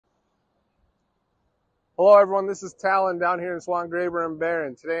Hello everyone, this is Talon down here in Swan Graber and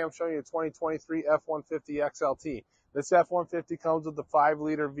Barron. Today I'm showing you a 2023 F-150 XLT. This F-150 comes with the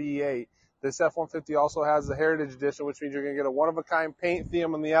 5-liter V8. This F-150 also has the Heritage Edition, which means you're going to get a one-of-a-kind paint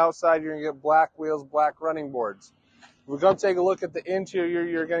theme on the outside. You're going to get black wheels, black running boards. If we're going to take a look at the interior,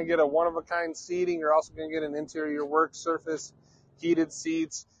 you're going to get a one-of-a-kind seating. You're also going to get an interior work surface, heated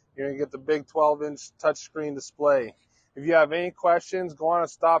seats. You're going to get the big 12-inch touchscreen display. If you have any questions, go on and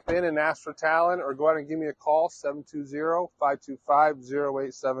stop in and ask for Talon, or go ahead and give me a call,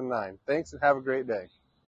 720-525-0879. Thanks and have a great day.